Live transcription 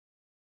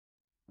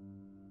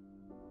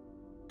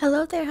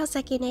Hello there,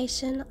 Hoseki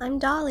Nation, I'm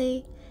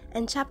Dolly,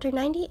 and chapter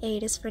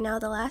 98 is for now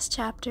the last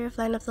chapter of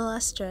Land of the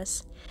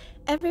Lustrous.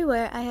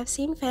 Everywhere I have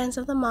seen fans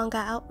of the manga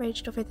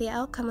outraged over the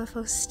outcome of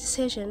Phos's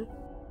decision.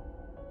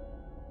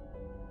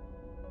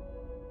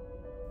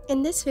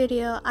 In this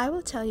video, I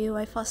will tell you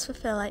why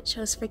Phosphophyllite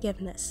chose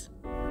forgiveness.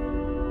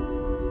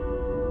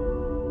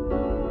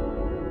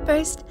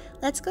 First,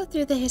 let's go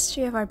through the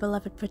history of our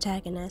beloved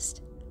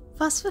protagonist.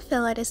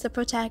 Phosphophyllite is the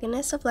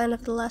protagonist of Land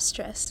of the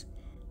Lustrous.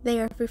 They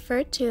are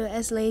referred to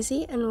as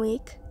lazy and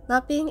weak,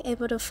 not being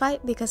able to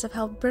fight because of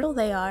how brittle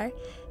they are,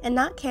 and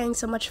not caring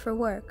so much for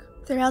work.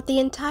 Throughout the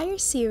entire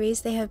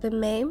series, they have been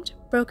maimed,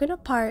 broken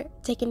apart,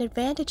 taken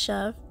advantage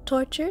of,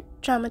 tortured,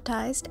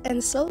 traumatized,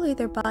 and slowly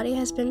their body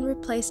has been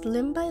replaced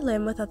limb by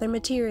limb with other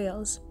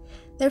materials.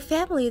 Their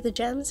family, the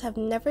gems, have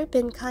never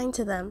been kind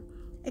to them,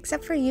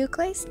 except for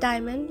Euclase,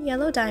 Diamond,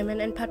 Yellow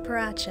Diamond, and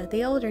Patparacha,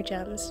 the older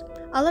gems.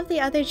 All of the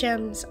other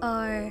gems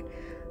are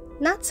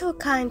not so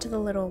kind to the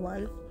little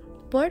one.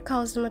 Board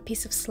calls them a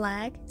piece of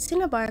slag,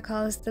 Cinnabar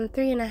calls them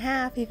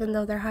 3.5 even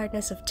though they're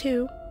hardness of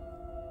 2.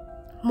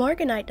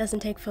 Morganite doesn't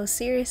take Phos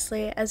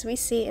seriously, as we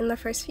see in the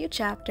first few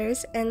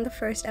chapters and the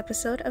first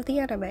episode of the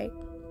anime.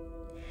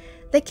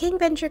 The King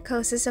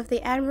Ventricosus of the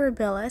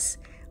Admirabilis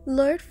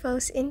lured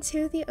Phos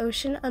into the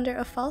ocean under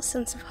a false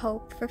sense of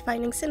hope for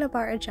finding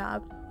Cinnabar a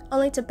job,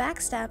 only to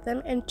backstab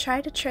them and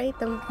try to trade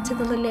them to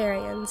the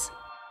Lunarians.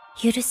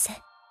 許せ。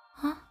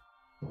huh?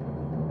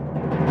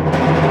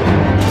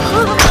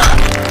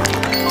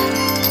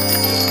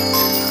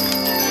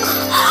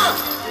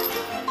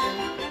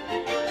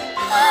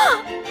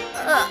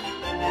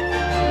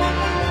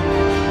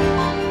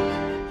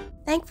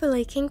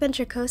 Thankfully, King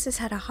Ventricosus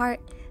had a heart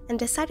and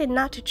decided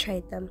not to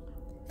trade them.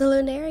 The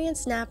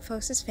Lunarians nab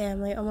Phos's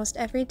family almost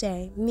every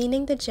day,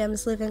 meaning the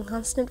gems live in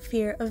constant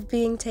fear of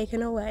being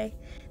taken away.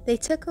 They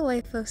took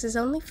away Phos's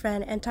only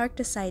friend,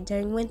 Antarcticite,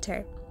 during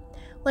winter.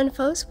 When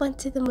Phos went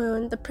to the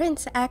moon, the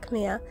prince,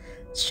 Aechmea,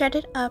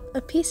 shredded up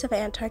a piece of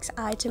Antarc's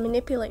eye to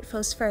manipulate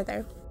Phos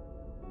further.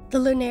 The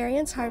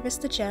Lunarians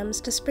harvest the gems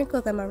to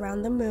sprinkle them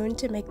around the moon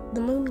to make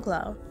the moon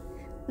glow.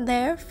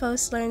 There,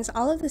 Phos learns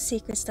all of the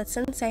secrets that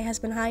Sensei has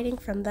been hiding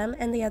from them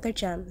and the other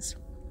gems.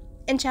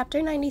 In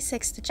chapter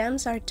 96, the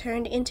gems are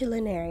turned into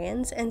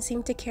Lunarians and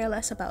seem to care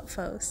less about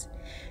Phos.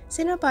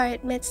 Cinnabar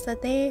admits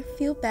that they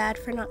feel bad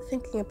for not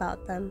thinking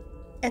about them.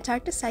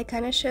 Antarcticite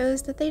kinda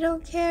shows that they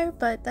don't care,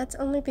 but that's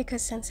only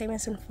because Sensei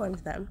misinformed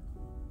them.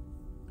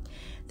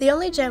 The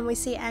only gem we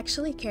see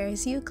actually care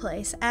is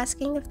Euclase,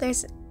 asking if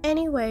there's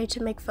any way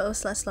to make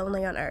Phos less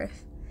lonely on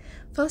Earth.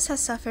 Phos has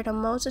suffered a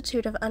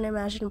multitude of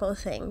unimaginable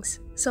things,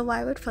 so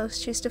why would Phos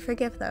choose to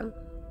forgive them?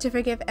 To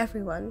forgive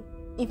everyone,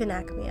 even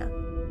Aechmea.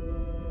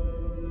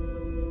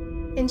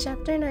 In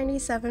chapter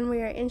 97,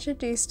 we are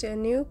introduced to a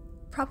new,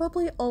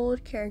 probably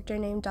old character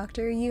named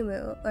Dr.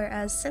 Yumu, or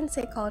as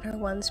Sensei called her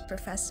once,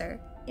 Professor,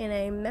 in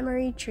a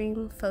memory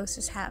dream Phos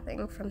is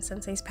having from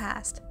Sensei's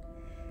past.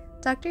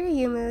 Dr.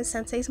 Yumu is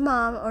Sensei's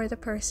mom, or the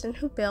person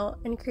who built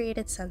and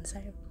created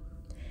Sensei.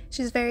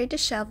 She's very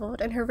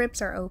disheveled and her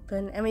ribs are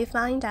open, and we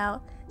find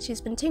out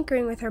she's been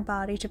tinkering with her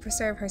body to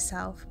preserve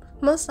herself,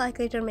 most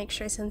likely to make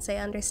sure Sensei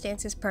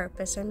understands his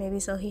purpose, or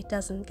maybe so he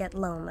doesn't get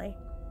lonely.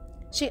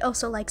 She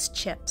also likes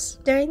chips.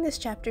 During this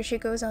chapter, she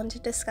goes on to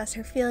discuss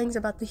her feelings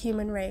about the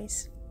human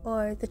race,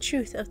 or the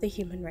truth of the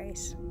human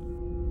race.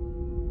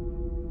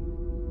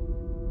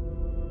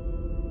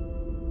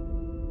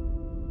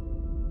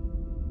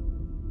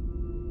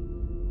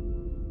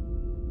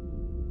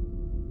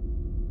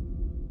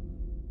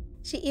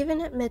 She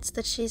even admits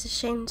that she's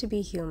ashamed to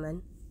be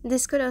human.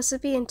 This could also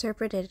be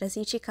interpreted as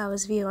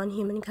Ichikawa's view on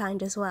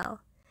humankind as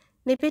well.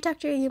 Maybe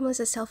Dr. Yumu is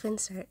a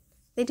self-insert.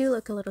 They do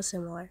look a little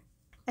similar.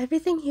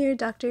 Everything here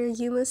Dr.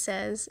 Yumu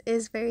says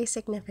is very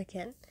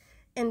significant,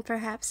 and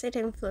perhaps it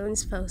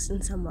influenced Phos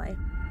in some way.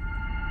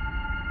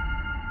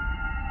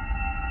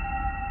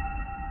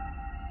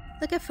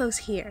 Look at Phos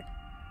here.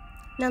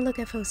 Now look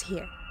at Phos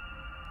here.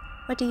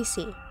 What do you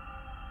see?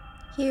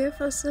 Here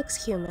Phos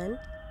looks human,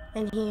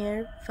 and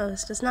here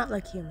Phos does not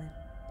look human.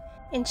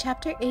 In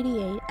chapter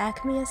 88,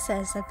 Aechmea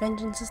says that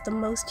vengeance is the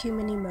most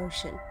human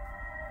emotion.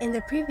 In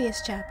the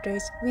previous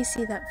chapters, we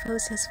see that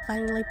Phos has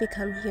finally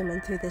become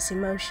human through this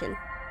emotion.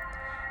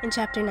 In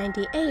chapter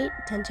 98,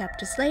 10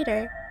 chapters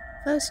later,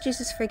 Phos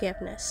chooses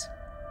forgiveness.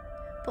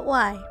 But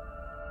why?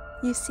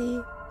 You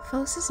see,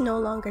 Phos is no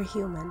longer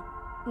human,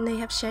 and they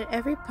have shed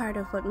every part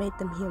of what made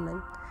them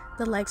human.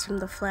 The legs from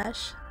the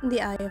flesh,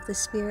 the eye of the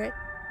spirit,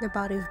 the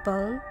body of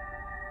bone.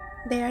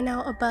 They are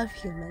now above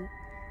human.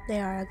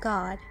 They are a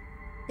god.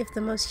 If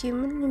the most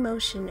human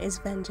emotion is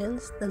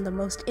vengeance, then the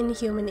most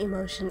inhuman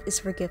emotion is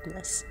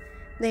forgiveness.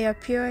 They are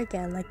pure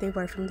again like they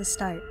were from the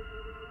start.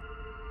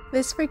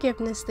 This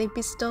forgiveness they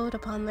bestowed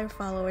upon their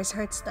followers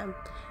hurts them,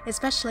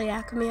 especially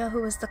Aechmea,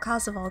 who was the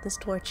cause of all this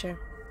torture.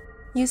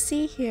 You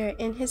see here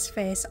in his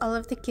face all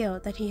of the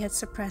guilt that he had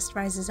suppressed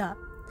rises up.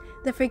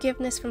 The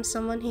forgiveness from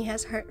someone he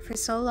has hurt for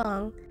so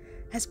long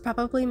has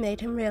probably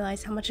made him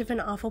realize how much of an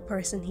awful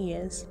person he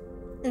is.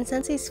 In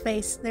Sensei's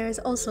face, there is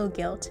also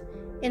guilt.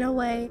 In a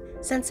way,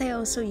 Sensei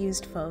also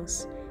used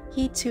Phos.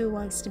 He too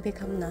wants to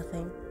become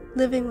nothing.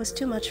 Living was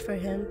too much for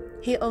him.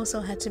 He also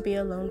had to be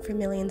alone for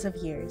millions of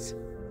years.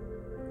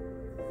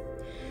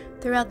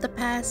 Throughout the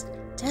past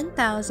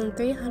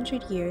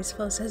 10,300 years,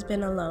 Phos has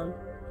been alone.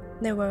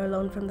 They were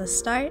alone from the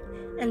start,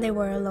 and they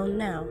were alone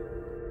now.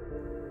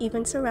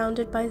 Even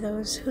surrounded by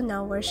those who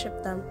now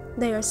worship them,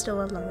 they are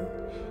still alone.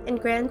 In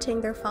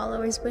granting their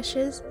followers'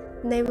 wishes,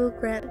 they will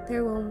grant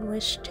their own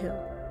wish too.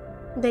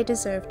 They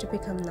deserve to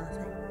become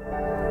nothing.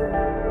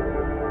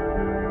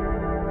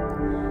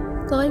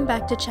 Going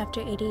back to chapter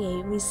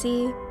 88, we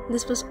see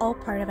this was all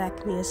part of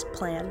Aechmea's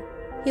plan.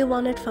 He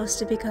wanted Phos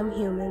to become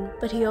human,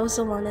 but he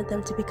also wanted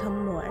them to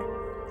become more.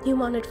 He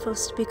wanted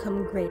Phos to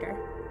become greater.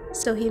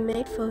 So he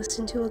made Phos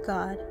into a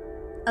god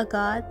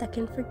that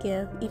can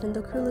forgive even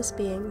the cruelest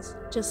beings,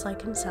 just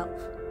like himself.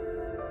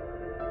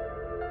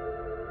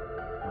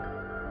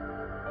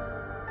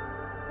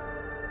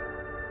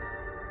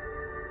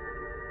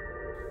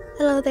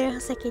 Hello there,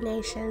 Hoseki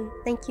Nation.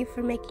 Thank you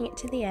for making it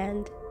to the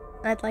end.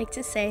 I'd like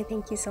to say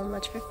thank you so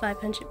much for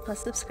 500 plus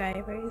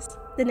subscribers.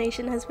 The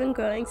nation has been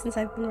growing since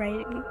I've been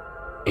writing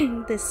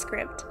this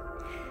script.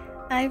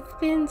 I've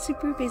been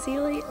super busy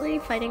lately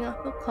fighting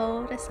off a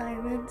cold,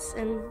 assignments,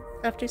 and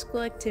after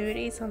school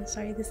activities, so I'm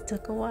sorry this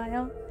took a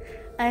while.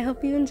 I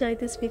hope you enjoyed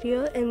this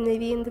video, and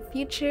maybe in the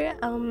future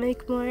I'll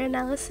make more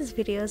analysis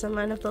videos on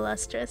Line of the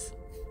Lustrous.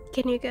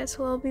 Can you guess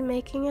who I'll be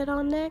making it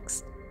on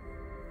next?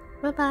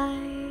 Bye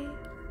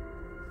bye!